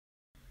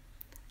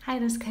Hi,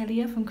 this is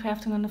Kalia from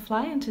Crafting on the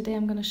Fly, and today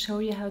I'm going to show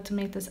you how to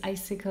make this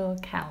icicle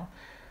cowl.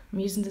 I'm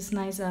using this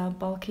nice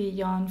bulky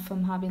yarn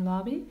from Hobby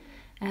Lobby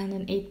and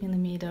an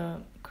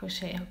 8mm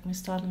crochet hook. We're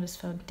starting with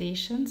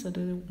foundation, so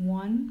do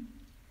 1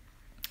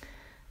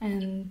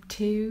 and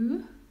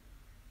 2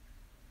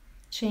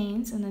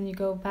 chains, and then you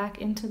go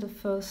back into the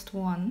first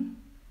one.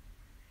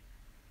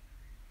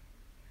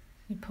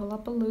 You pull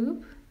up a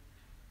loop,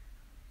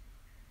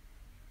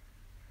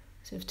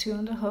 so you have 2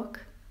 on the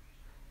hook.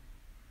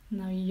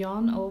 Now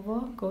yarn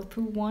over, go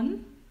through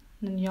 1,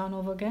 then yarn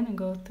over again and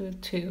go through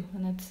 2,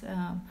 and it's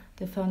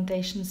the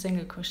foundation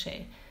single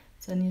crochet.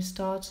 So then you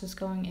start just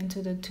going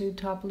into the 2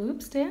 top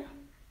loops there.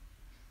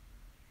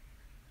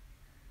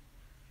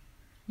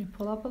 You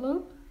pull up a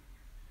loop,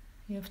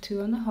 you have 2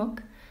 on the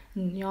hook,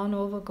 and yarn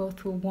over, go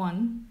through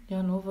 1,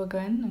 yarn over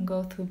again and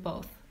go through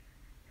both.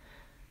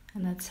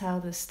 And that's how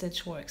this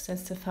stitch works.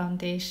 That's the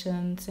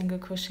foundation single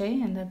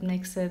crochet, and that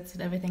makes it so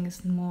that everything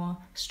is more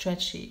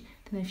stretchy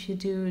than if you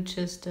do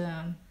just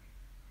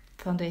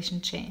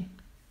foundation chain.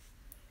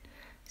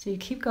 So you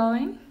keep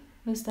going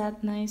with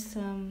that nice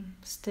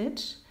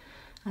stitch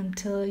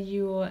until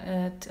you're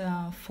at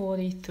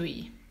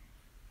 43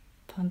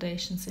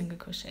 foundation single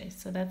crochet.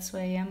 So that's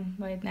where I am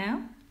right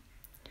now.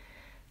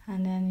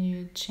 And then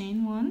you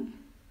chain 1.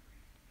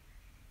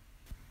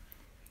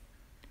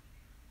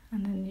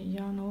 And then you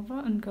yarn over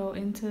and go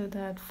into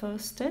that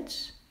first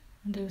stitch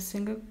and do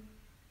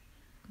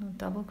a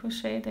double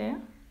crochet there.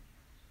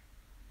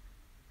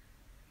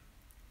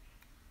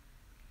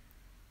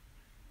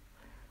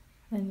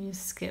 Then you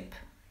skip.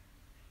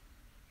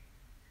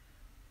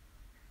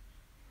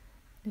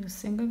 Do a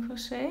single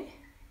crochet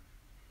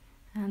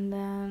and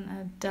then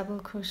a double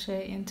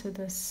crochet into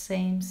the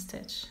same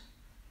stitch.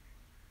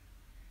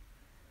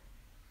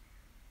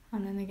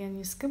 And then again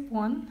you skip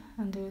 1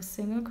 and do a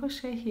single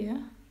crochet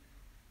here.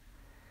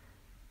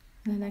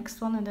 The next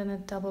one, and then a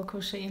double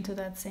crochet into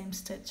that same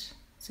stitch.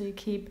 So you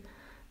keep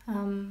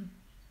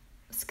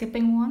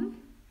skipping 1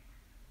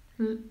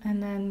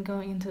 and then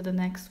going into the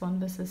next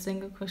one with a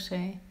single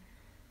crochet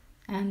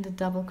and a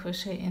double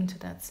crochet into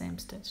that same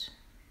stitch,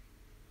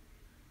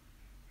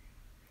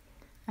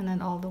 and then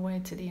all the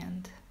way to the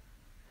end.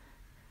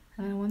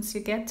 And then once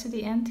you get to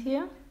the end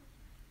here,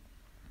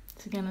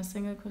 it's again a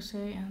single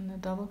crochet and a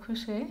double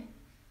crochet.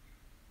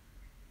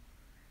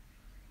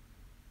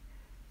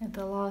 At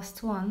the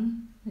last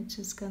one, we're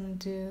just gonna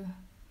do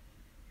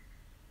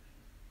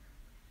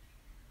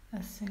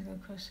a single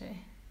crochet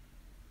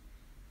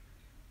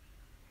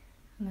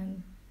and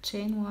then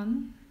chain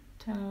 1,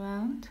 turn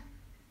around,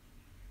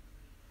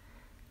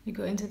 you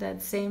go into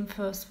that same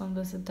first one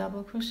with a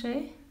double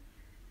crochet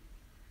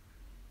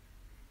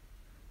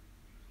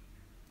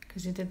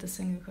because you did the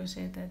single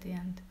crochet at the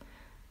end.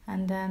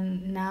 And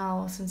then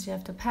now, since you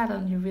have the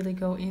pattern, you really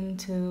go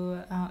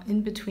into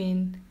in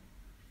between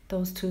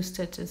those 2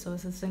 stitches. So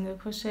it's a single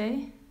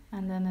crochet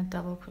and then a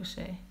double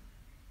crochet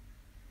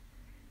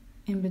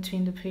in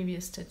between the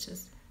previous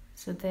stitches.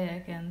 So there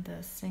again,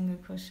 the single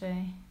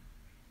crochet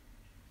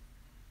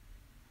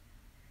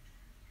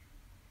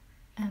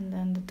and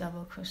then the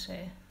double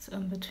crochet. So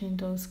in between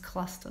those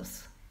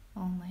clusters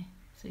only.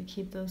 So you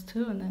keep those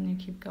 2 and then you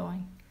keep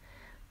going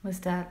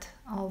with that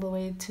all the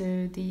way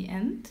to the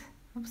end.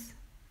 Oops.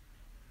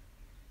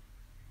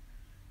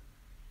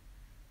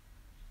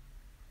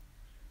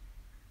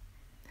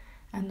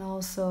 And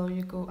also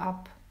you go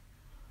up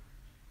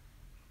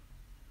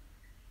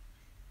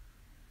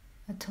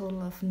a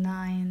total of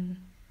 9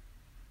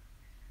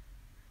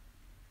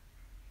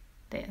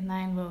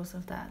 rows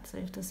of that. So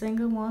you have the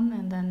single one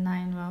and then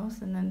 9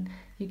 rows, and then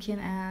you can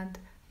add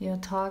your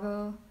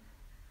toggle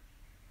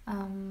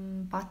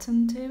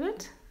button to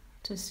it.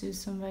 Just use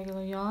some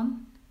regular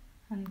yarn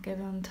and get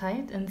it on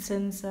tight. And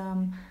since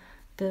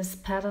this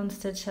pattern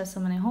stitch has so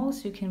many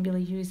holes, you can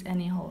really use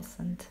any holes,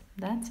 and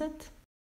that's it.